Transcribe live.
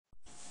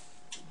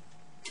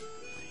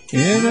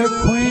In a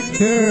quaint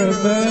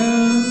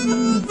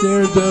caravan,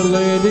 there's a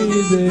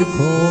lady they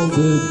call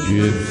the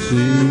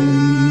Gypsy.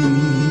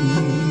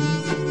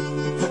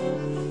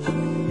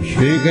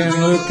 She can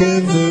look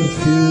in the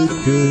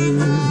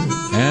future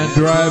and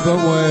drive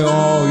away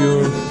all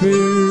your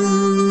fears.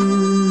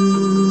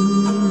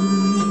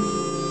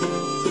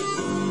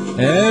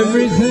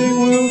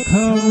 Everything will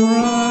come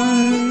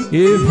right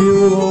if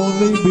you'll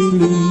only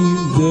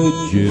believe the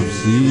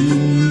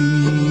Gypsy.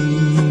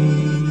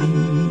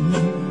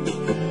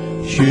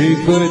 She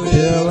could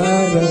tell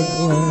at a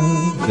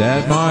glance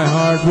that my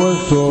heart was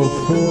so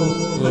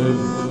full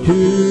of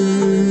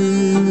tears.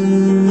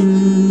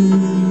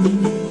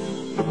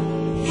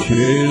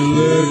 She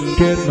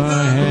looked at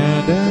my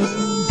hand and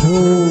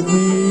told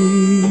me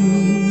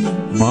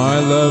my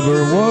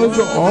lover was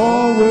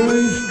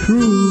always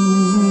true.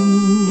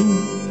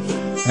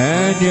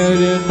 And yet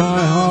in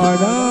my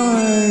heart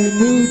I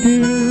knew,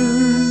 dear,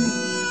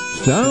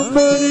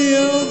 somebody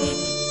else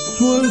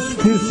was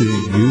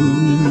kissing you.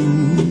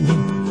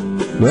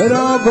 But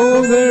I'll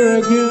go there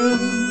again,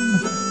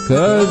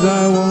 'cause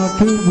I want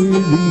to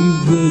believe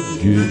the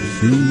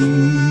Gypsy,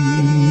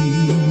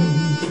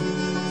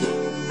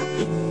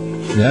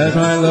 that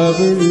my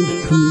lover is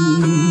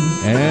true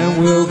and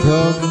will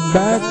come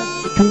back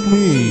to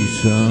me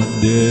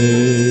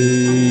someday.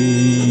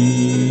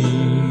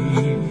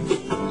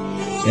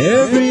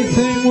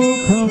 Everything will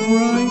come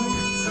right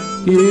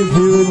if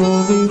you'll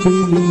only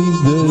believe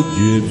the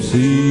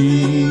Gypsy.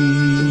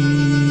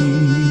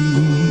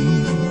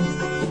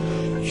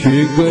 She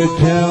could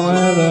tell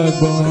at a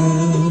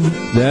glance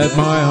that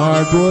my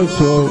heart was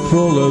so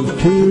full of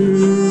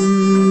tears.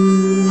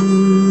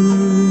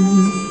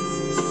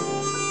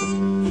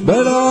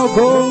 But I'll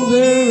go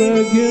there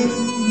again,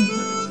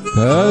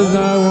 'cause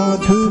I want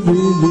to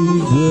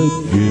believe the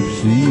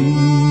Gypsy,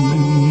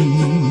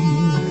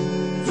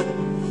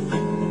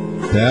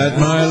 that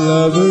my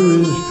lover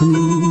is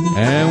true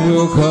and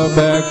will come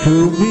back to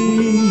me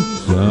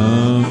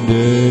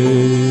someday.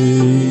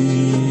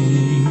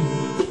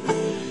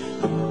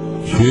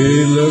 She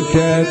looked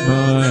at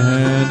my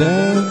hand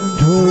and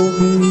told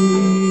me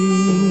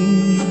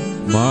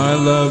my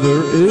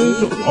lover is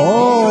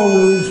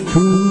always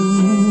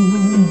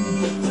true.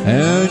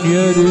 And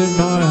yet in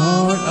my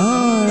heart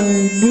I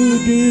knew,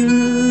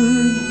 dear,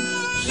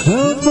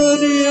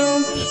 somebody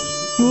else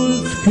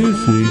was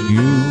kissing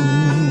you.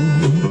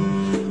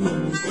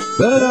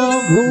 But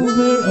I'll go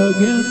there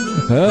again,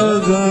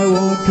 'cause I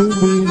want to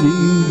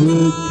believe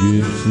the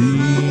Gypsy,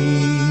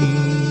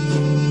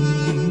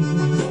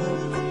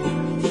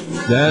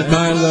 that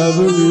my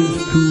lover is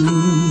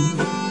true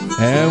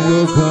and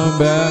will come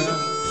back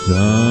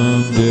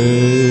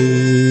someday.